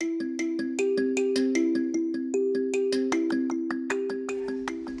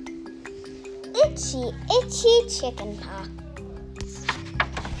Itchy, itchy chicken pox.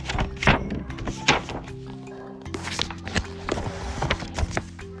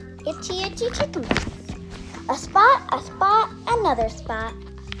 Itchy, itchy chicken pox. A spot, another spot.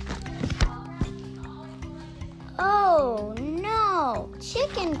 Oh no,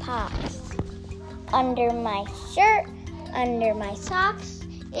 chicken pox. Under my shirt, under my socks,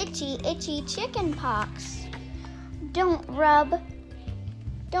 itchy, itchy chicken pox. Don't rub,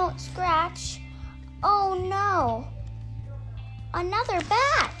 don't scratch. Oh no, another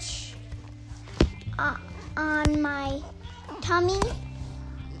batch. On my tummy,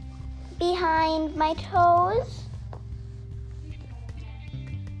 behind my toes,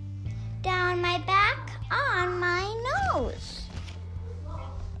 down my back, on my nose.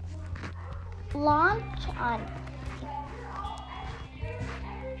 Long,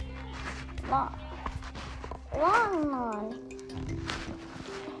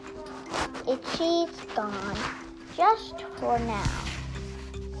 itchy's gone, just for now.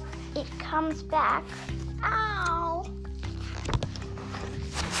 It comes back. Ow!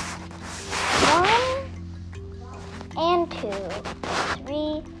 1 and 2,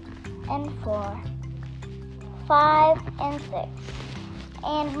 3 and 4, 5 and 6,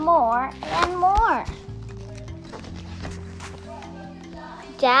 and more and more.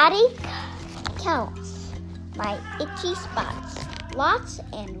 Daddy counts my itchy spots. Lots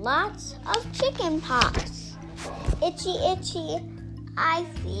and lots of chicken pox. Itchy, itchy, I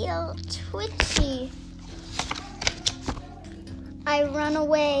feel twitchy. I run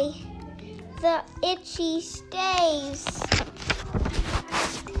away. The itchy stays.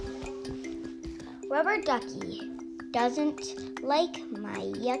 Rubber ducky doesn't like my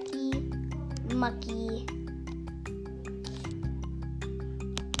yucky, mucky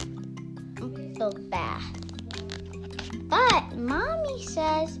bath. But Mommy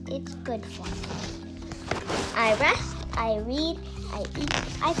says it's good for me. I rest, I read, I eat,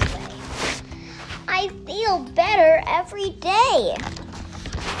 I play. I feel better every day.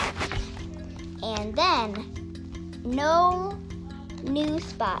 And then, no new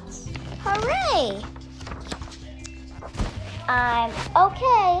spots. Hooray! I'm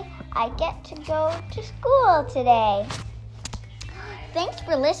okay. I get to go to school today. Thanks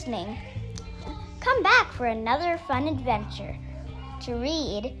for listening. Come back for another fun adventure to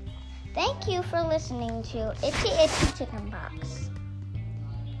read. Thank you for listening to Itchy Itchy Chicken Pox.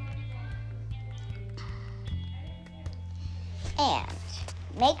 And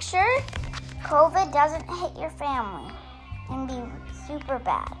make sure COVID doesn't hit your family and be super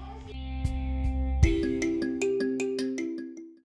bad.